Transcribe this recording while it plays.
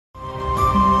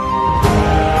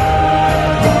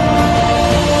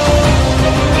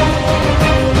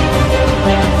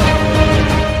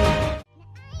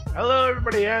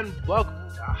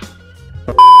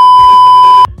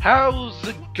How's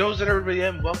it goes, everybody,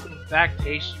 and welcome back to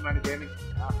HDTD Gaming.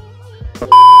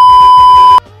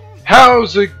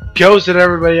 How's it goes,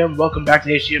 everybody, and welcome back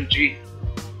to HDMG.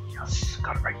 Yes,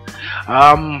 got it right.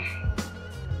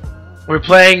 We're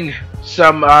playing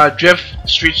some Drift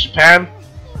Streets Japan.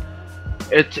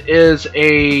 It is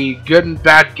a good and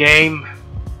bad game.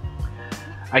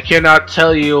 I cannot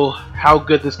tell you how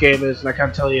good this game is, and I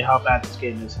can't tell you how bad this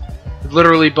game is. It's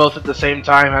literally both at the same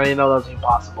time. I didn't know that was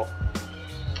impossible.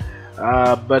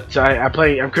 But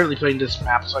I'm currently playing this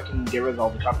map so I can get rid of all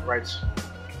the copyrights,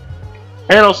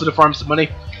 and also to farm some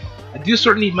money. I do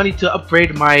sort of need money to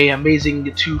upgrade my amazing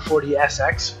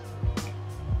 240SX.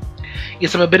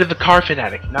 Yes, I'm a bit of a car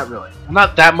fanatic. Not really. I'm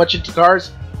not that much into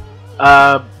cars.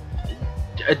 A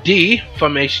D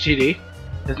from HDTD.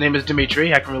 His name is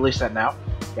Dimitri. I can release that now.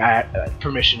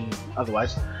 Permission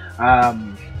otherwise.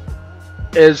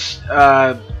 Is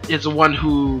the one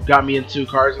who got me into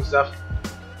cars and stuff.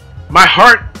 My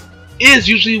heart is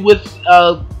usually with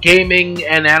gaming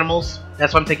and animals.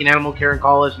 That's why I'm taking animal care in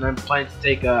college, and I'm planning to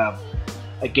take a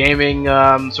gaming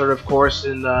sort of course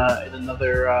in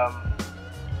another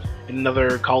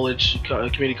college,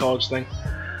 community college thing.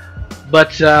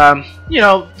 But you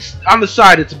know, on the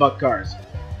side, it's about cars.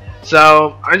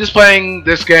 So I'm just playing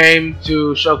this game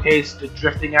to showcase the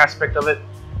drifting aspect of it,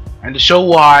 and to show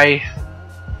why.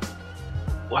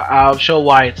 I'll show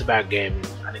why it's a bad game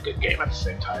and a good game at the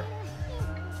same time.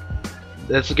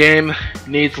 This game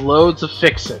needs loads of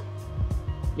fixing.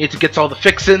 Needs to get all the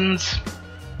fixins,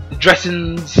 the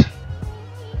dressings,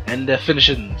 and the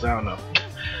finishings. I don't know,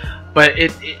 but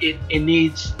it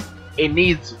needs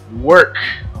work.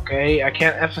 Okay, I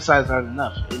can't emphasize that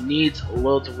enough. It needs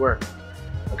loads of work.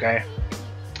 Okay,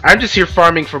 I'm just here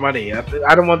farming for money. I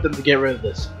don't want them to get rid of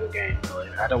this game. Really.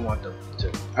 I don't want them to.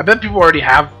 I bet people already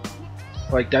have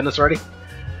done this already.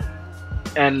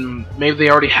 And maybe they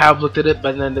already have looked at it,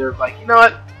 but then they're like, you know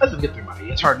what? Let them get their money.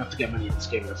 It's hard enough to get money in this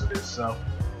game as it is, so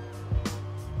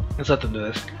let's let them do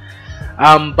this.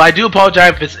 But I do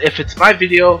apologize if it's my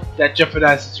video that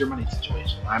jeopardizes your money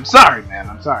situation. I'm sorry, man.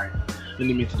 I'm sorry. I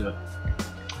didn't mean to do it.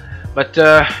 But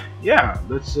yeah,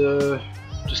 let's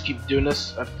just keep doing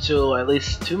this up until at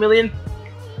least 2 million.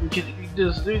 We can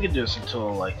do this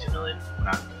until like 2 million. Why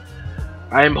not?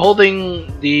 I am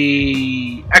holding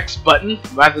the X button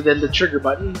rather than the trigger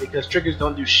button because triggers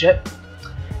don't do shit.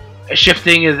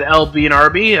 Shifting is L, B, and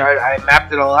RB. I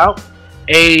mapped it all out.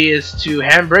 A is to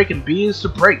handbrake and B is to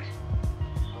brake.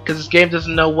 Because this game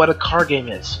doesn't know what a car game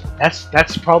is.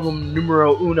 That's problem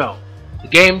numero uno. The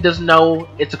game doesn't know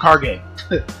it's a car game.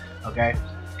 Okay?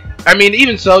 I mean,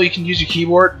 even so, you can use your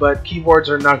keyboard, but keyboards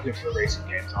are not good for racing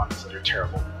games, honestly. They're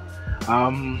terrible.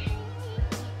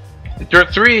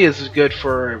 Dirt 3 is good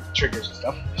for triggers and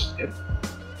stuff, which is good.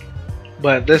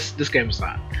 But this game is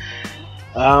not.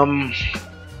 Oh,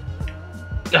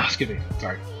 excuse me,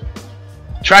 sorry.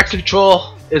 Traction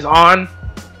control is on.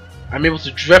 I'm able to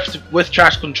drift with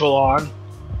traction control on,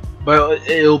 but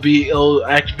it'll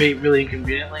activate really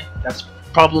inconveniently. That's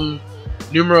problem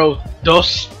numero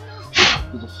dos.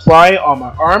 There's a fly on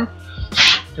my arm.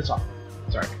 Piss off.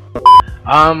 Sorry.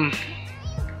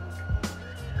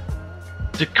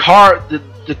 The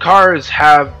cars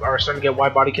are starting to get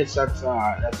wide body kits. That's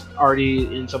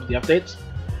already in some of the updates.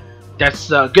 That's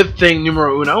a good thing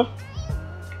numero uno.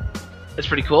 It's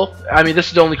pretty cool. I mean, this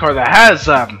is the only car that has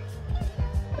a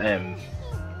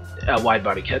wide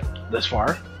body kit this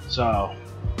far. So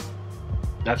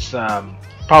that's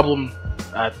problem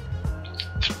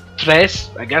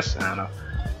tres, I guess. I don't know.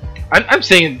 I'm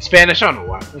saying in Spanish. I don't know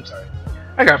why. I'm sorry.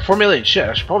 I got 4 million shit.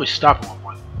 I should probably stop at one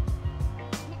point.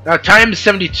 Now time is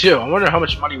 72. I wonder how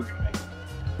much money we're gonna make.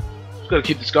 Just gotta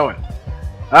keep this going.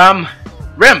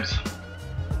 Rims.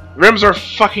 Rims are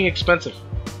fucking expensive.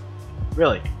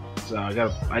 Really. So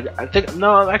I think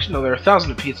no, actually no, they're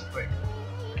 1,000 a piece. I think.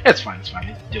 It's fine. It's fine. I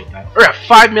need to deal with that. We're at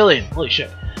 5 million. Holy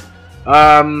shit.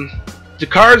 The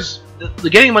cars. The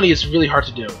getting money is really hard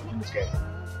to do in this game.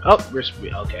 Oh,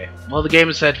 okay. Well, the game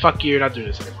has said, "Fuck you. You're not doing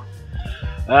this anymore."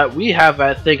 We have,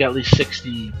 I think, at least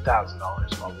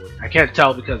 $60,000 probably. I can't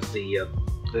tell because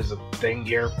there's a thing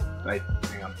here. Hang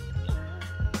on.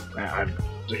 I'm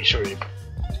making sure you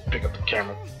pick up the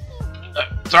camera.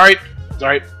 Sorry.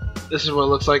 This is what it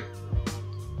looks like.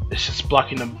 It's just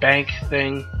blocking the bank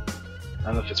thing. I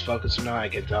don't know if it's focused or not. I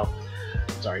can't tell.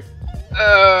 Sorry.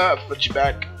 Put you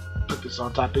back. Put this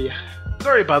on top of you.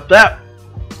 Sorry about that.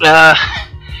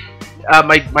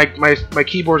 My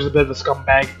keyboard is a bit of a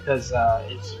scumbag because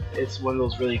it's one of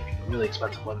those really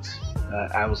expensive ones.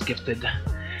 I was gifted.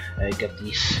 I got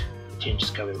these. It changes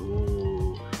color.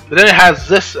 Ooh. But then it has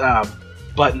this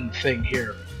button thing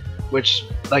here, which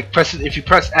like if you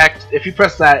press X, if you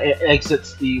press that, it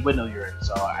exits the window you're in.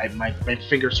 So my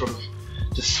finger sort of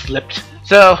just slipped.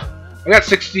 So I got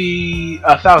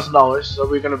 $60,000. So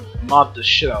we're gonna mod the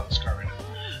shit out of this car right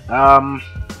now.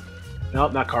 No,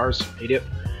 not cars, idiot.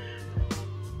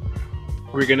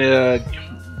 We're gonna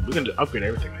upgrade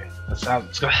everything, man. That's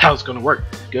how it's gonna work.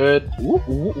 Good. Ooh,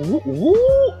 ooh, ooh,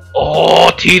 ooh.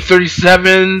 Oh,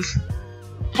 T37s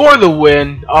for the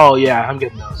win. Oh yeah, I'm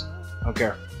getting those. I don't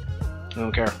care. I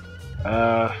don't care.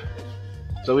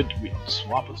 So we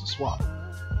swap. Let's swap.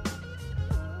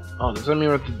 Oh, does that mean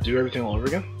we have to do everything all over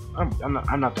again? I'm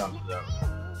not down to that.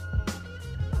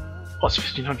 Oh, it's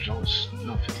 $1,500.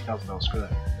 No, $50,000. Screw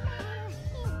that.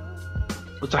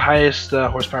 What's the highest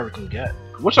horsepower we can get?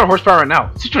 What's our horsepower right now?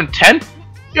 610?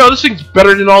 Yo, this thing's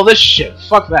better than all this shit.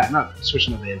 Fuck that. I'm not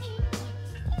switching to the engine.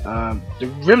 The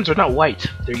rims are not white.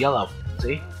 They're yellow.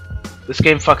 See? This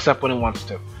game fucks up when it wants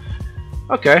to.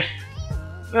 Okay.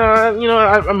 You know,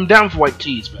 I'm down for white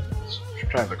tees, but let's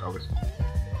try like always.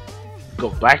 Go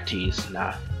black tees?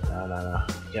 Nah. No.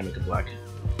 Can't make it black.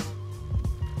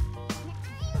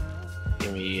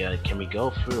 Can we go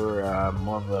for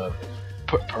more of a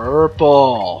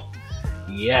purple?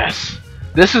 Yes.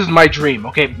 This is my dream.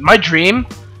 Okay, my dream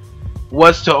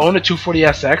was to own a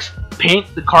 240SX, paint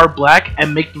the car black,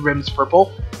 and make the rims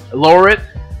purple. Lower it,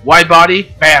 wide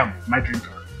body, bam, my dream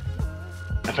car.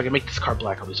 If I can make this car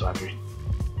black, I'll be so happy.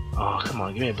 Oh, come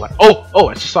on, give me a black. Oh,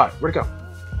 I just saw it. Where'd it go?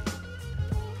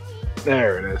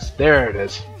 There it is. There it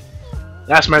is.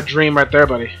 That's my dream right there,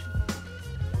 buddy.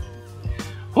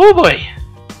 Oh boy.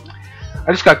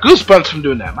 I just got goosebumps from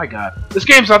doing that. My god. This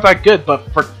game's not that good,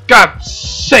 but for God's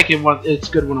sake, it's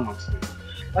good when it wants to be.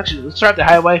 Actually, let's start the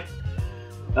highway.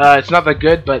 It's not that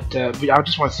good, but I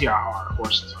just want to see how our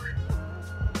horses are.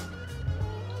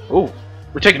 Oh,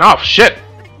 we're taking off. Shit.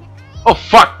 Oh,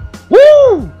 fuck.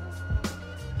 Woo!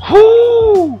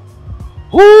 Woo!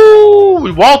 Woo!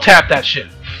 We wall tapped that shit.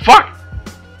 Fuck!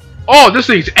 Oh, this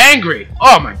thing's angry.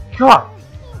 Oh my god.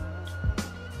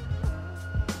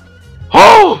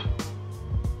 Oh!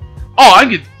 Oh, I'm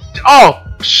getting. Oh,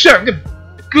 shit. I'm getting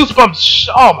goosebumps.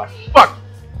 Oh my fuck.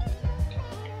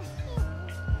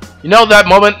 You know that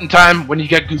moment in time when you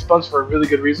get goosebumps for a really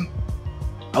good reason?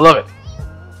 I love it.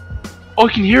 Oh,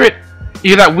 you can hear it. You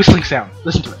hear that whistling sound.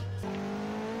 Listen to it.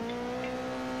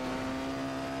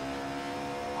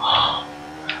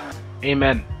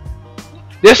 Amen.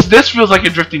 This feels like a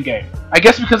drifting game. I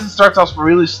guess because it starts off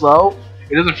really slow,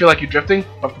 it doesn't feel like you're drifting,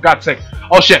 but for God's sake.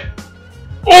 Oh shit.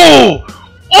 Oh!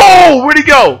 Oh! Where'd he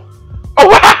go? Oh!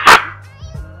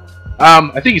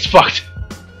 I think he's fucked.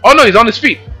 Oh no, he's on his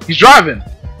feet. He's driving.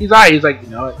 He's like, you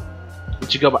know what?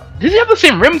 Let you go by. Does he have the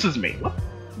same rims as me? What?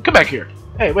 Come back here.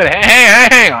 Hey, wait,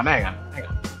 hang on.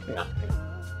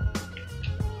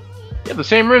 You have the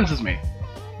same rims as me.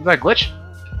 Is that a glitch?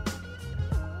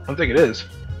 I don't think it is.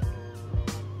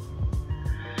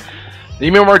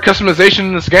 Need more customization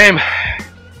in this game.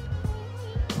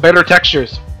 Better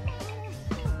textures.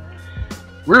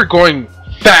 We're going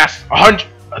fast. 100.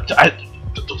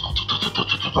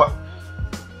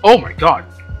 Oh my god.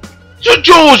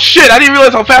 Oh shit! I didn't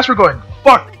realize how fast we're going.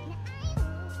 Fuck.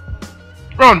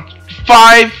 We're on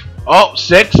 5. Oh,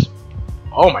 6.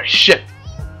 Oh my shit.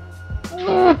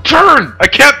 Turn! I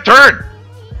can't turn.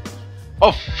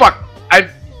 Oh fuck. I'm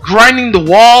grinding the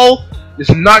wall. This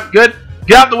is not good.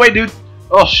 Get out the way, dude.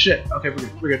 Oh shit. Okay,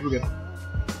 we're good.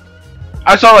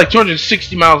 I saw like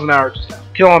 260 miles an hour just now.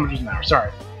 Kilometers an hour,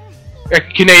 sorry.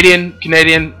 Canadian,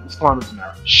 it's kilometers an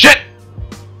hour. Shit!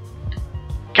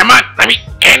 Come on, let me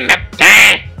in the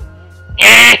tank.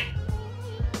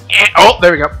 Oh,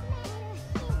 there we go.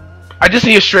 I just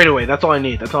need a straightaway. That's all I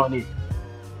need.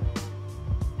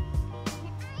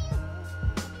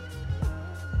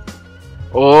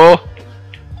 Oh.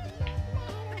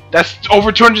 That's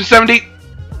over 270.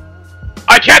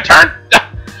 I can't turn!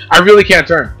 I really can't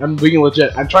turn. I'm being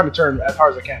legit. I'm trying to turn as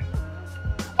hard as I can.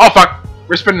 Oh fuck!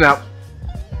 We're spinning out.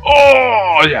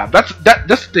 Oh yeah,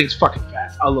 this thing's fucking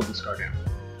fast. I love this car now.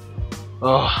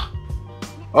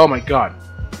 Oh my god.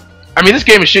 I mean, this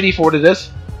game is shitty for what it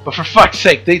is, but for fuck's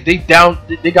sake, they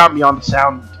got me on the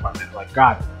sound department. Like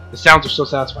god, the sounds are so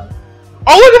satisfying.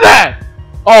 Oh look at that!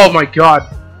 Oh my god.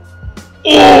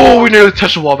 Oh, we nearly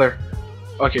touched the wall there.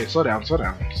 Okay, slow down.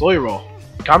 Slowly roll.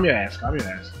 Calm your ass.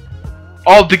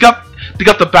 Oh, they got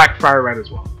the backfire right as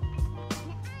well.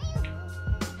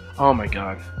 Oh my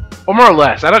god. Or more or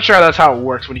less. I'm not sure that's how it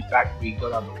works when we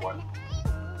go down to 1.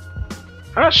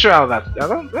 I'm not sure that's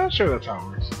how it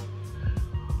works.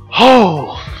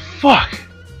 Oh fuck.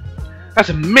 That's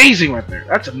amazing right there.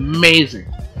 That's amazing.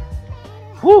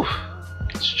 Whew.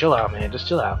 Just chill out, man. Just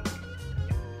chill out.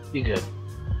 You're good.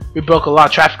 We broke a lot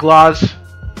of traffic laws.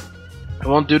 I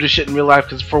won't do this shit in real life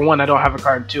because, for one, I don't have a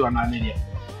car, and two, I'm not an idiot.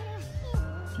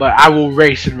 But I will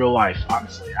race in real life,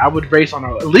 honestly. I would race on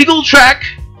a legal track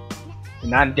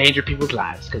and not endanger people's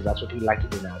lives, because that's what people like to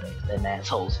do nowadays. Them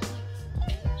assholes.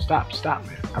 Stop, stop,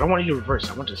 man. I don't want you to reverse.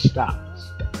 I want you to stop.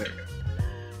 Stop. There you go.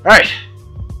 Alright.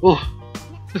 Ooh.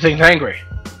 This thing's angry.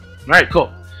 Alright,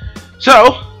 cool.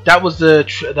 So, that was the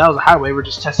highway. We're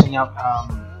just testing out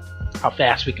how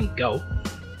fast we can go.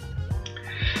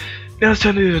 Now it's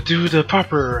time to do the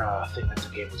proper thing that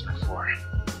the game was meant for. And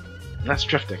that's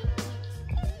drifting.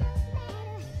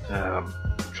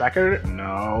 Tracker?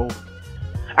 No.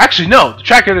 Actually, no. The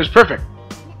tracker is perfect.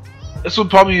 This would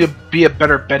probably be a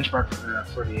better benchmark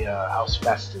for the how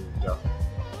fast we can go.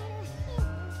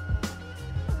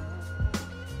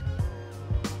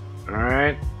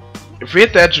 Alright. If we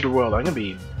hit the edge of the world, I'm gonna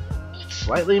be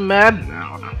slightly mad?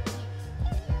 No.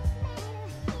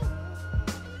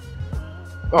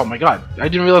 Oh my god. I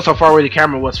didn't realize how far away the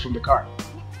camera was from the car.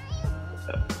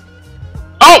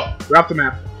 Oh! We're off the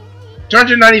map.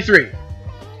 293.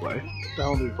 Play. What the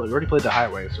hell did we play? We already played the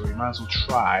highway, so we might as well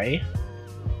try.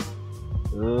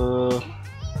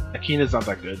 Takin is not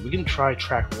that good. We can try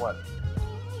track 1.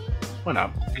 Why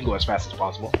not? We can go as fast as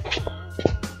possible.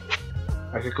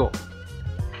 Okay, cool.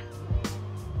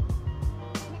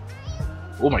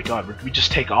 Oh my god, we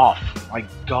just take off. My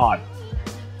god.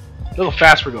 Look how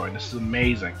fast we're going. This is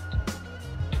amazing.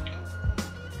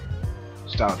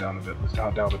 Let's dial it down a bit. Let's dial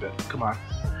it down a bit. Come on.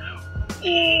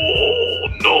 Oh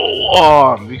no!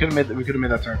 Oh, we could have made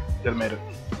that turn. We could have made it.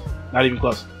 Not even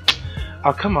close.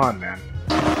 Oh, come on, man.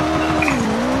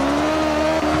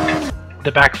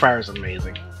 The backfire is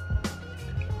amazing.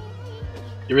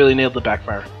 You really nailed the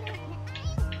backfire.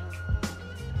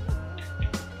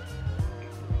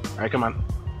 Alright, come on.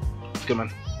 Let's come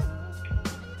on.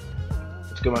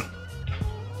 Let's come on.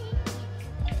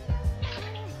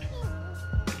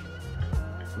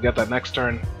 We got that next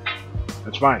turn.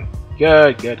 That's fine.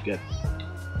 Good, good, good.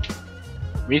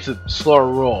 We need to slower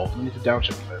roll. We need to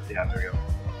downshift a bit. Yeah, there we go.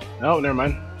 No, never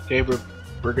mind. Okay,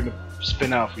 we're gonna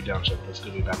spin out if we downshift. That's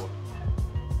gonna be a bad one.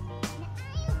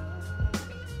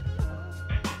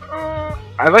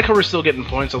 I like how we're still getting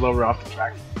points although we're off the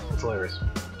track. It's hilarious.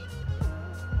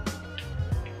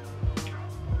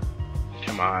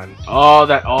 Come on. Oh,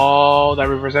 that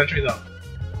reverse entry though.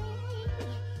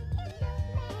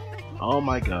 Oh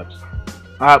my god.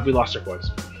 Ah, we lost our points.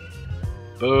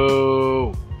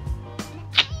 Boo.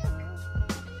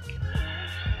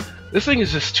 This thing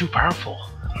is just too powerful.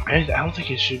 I don't think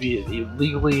it should be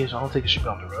legally. I don't think it should be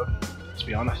on the road. Let's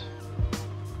be honest.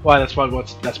 Well, that's probably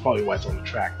why it's on the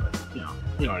track. But you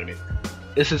know what I mean.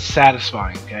 This is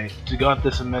satisfying. Okay, to go at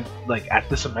this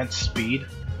immense speed,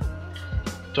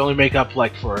 to only make up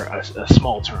like for a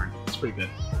small turn. It's pretty good.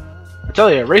 I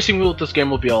tell you, a racing wheel with this game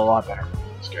will be a lot better.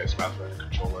 This guy's about to the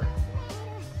controller.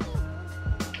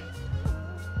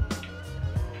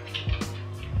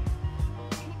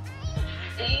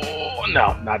 Oh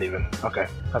no, not even. Okay,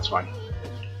 that's fine.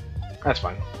 That's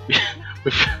fine.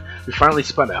 we finally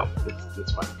spun out.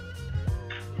 It's fine.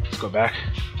 Let's go back.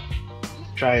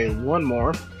 Try one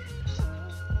more.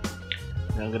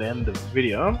 And I'm gonna end the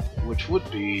video, which would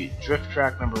be drift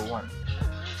track number 1.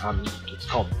 It's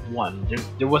called 1.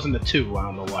 There wasn't a 2. I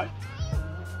don't know why.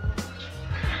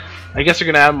 I guess they're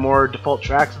gonna add more default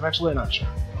tracks eventually. I'm not sure.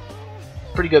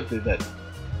 Pretty good through that.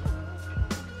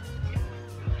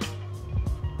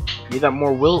 Need that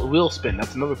more wheel spin.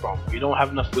 That's another problem. We don't have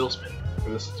enough wheel spin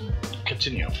for this to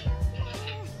continue.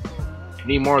 We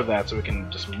need more of that so we can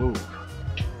just move.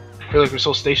 I feel like we're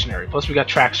so stationary. Plus we got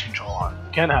traction control on.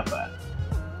 We can't have that.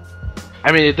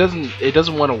 I mean, it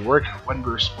doesn't want to work when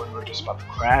we're just about to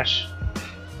crash,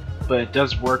 but it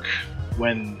does work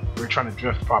when we're trying to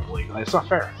drift properly. Like, it's not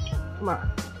fair. Come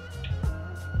on.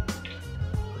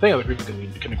 I think other people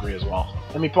can agree as well.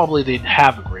 I mean, probably they'd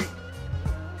have agreed.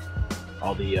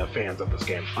 All the fans of this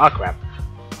game. Ah, crap!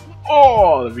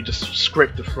 Oh, we just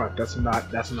scraped the front. That's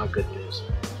not good news.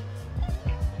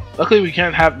 Luckily, we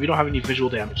don't have any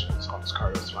visual damage on this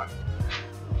car. That's fine.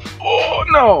 Oh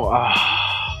no!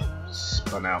 Ah,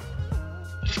 spun out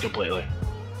just completely.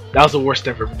 That was the worst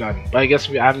I've ever done. But I guess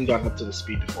I haven't gotten up to the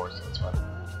speed before, so that's fine.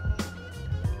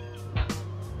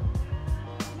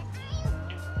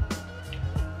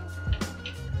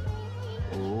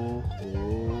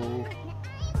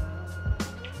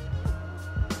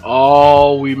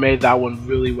 Oh, we made that one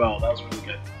really well. That was really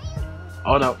good.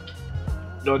 Oh no.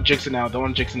 Don't jinx it now.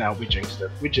 Don't jinx it now. We jinxed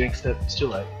it. We jinxed it. It's too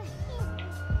late.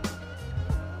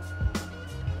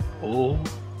 Oh.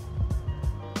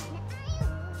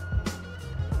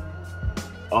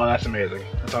 Oh, that's amazing.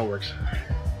 That's how it works.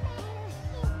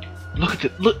 Look at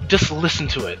it. Look, just listen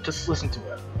to it. Just listen to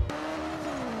it.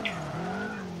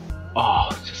 Oh,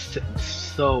 just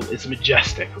so it's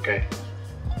majestic. Okay.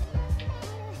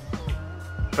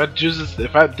 If I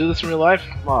do this in real life,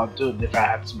 well, I'll do it if I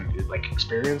had some like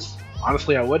experience.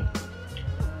 Honestly, I would.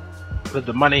 With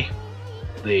the money,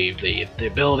 the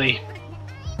ability,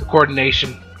 the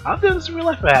coordination, I'll do this in real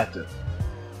life if I had to.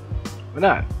 Why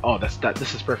not? Oh, this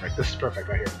is perfect. This is perfect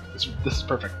right here. This is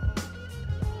perfect.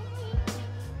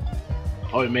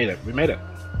 Oh, we made it. We made it.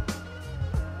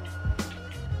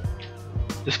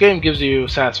 This game gives you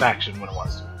satisfaction when it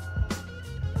wants to.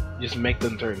 You just make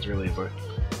them turns really easily.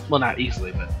 Well, not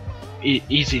easily, but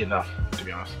easy enough, to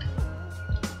be honest.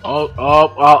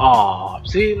 Oh.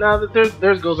 See, now that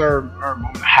there goes our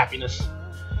moment of happiness.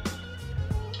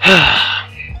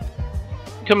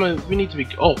 Come on, we need to be.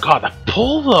 Oh god, that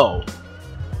pull though.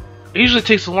 It usually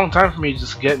takes a long time for me to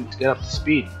just get up to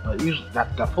speed, but usually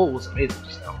that pull was amazing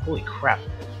just now. Holy crap!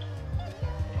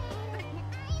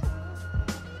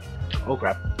 Oh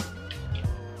crap!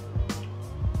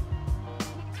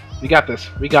 We got this.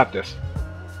 We got this.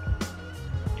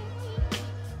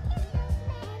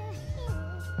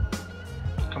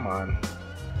 Come on.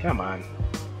 Come on.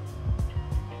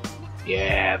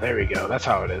 Yeah, there we go. That's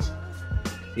how it is.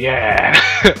 Yeah.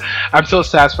 I'm so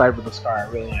satisfied with this car. I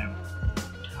really am.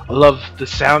 I love the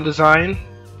sound design,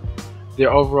 the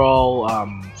overall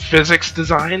physics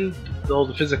design. Though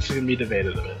the physics can be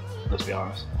debated a bit. Let's be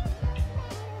honest.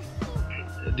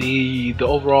 The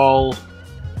overall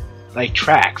like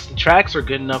tracks. The tracks are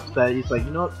good enough that it's like,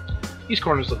 you know what? These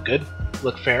corners look good,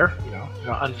 look fair. You know,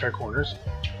 unfair corners.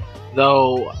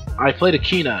 Though I played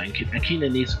Akina, and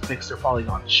Akina needs to fix their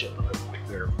polygon shit with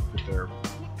their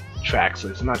tracks. So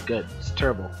it's not good. It's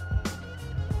terrible.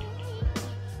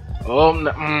 Oh,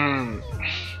 no,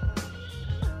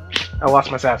 I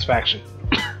lost my satisfaction.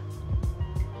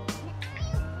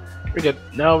 We're good.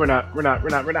 No, we're not. We're not.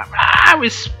 Ah, we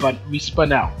spun out. We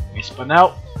spun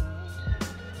out.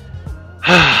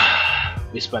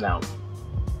 We spun out.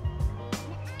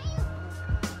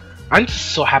 I'm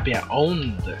just so happy I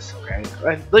own this, okay?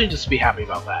 Let me just be happy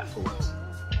about that for once.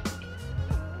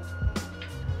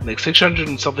 Like 600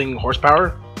 and something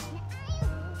horsepower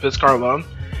for this car alone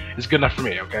is good enough for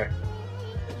me, okay?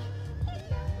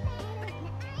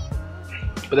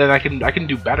 But then I can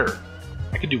do better.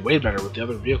 I can do way better with the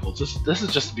other vehicles. This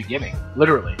is just the beginning.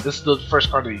 Literally, this is the first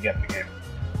car that you get in the game.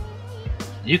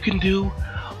 You can do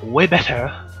way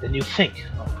better than you think.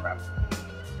 Oh crap.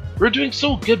 We were doing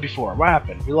so good before. What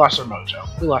happened? We lost our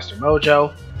mojo. We lost our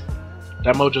mojo.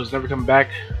 That mojo's never coming back.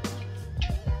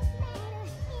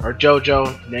 Our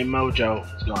Jojo, named Mojo,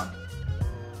 is gone.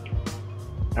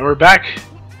 And we're back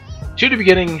to the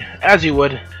beginning, as you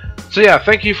would. So yeah,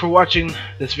 thank you for watching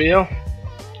this video.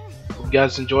 Hope you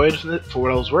guys enjoyed it for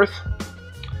what it was worth.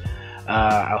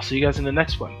 I'll see you guys in the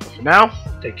next one. But for now,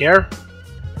 take care.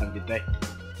 Have a good day.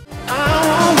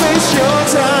 I won't waste your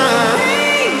time.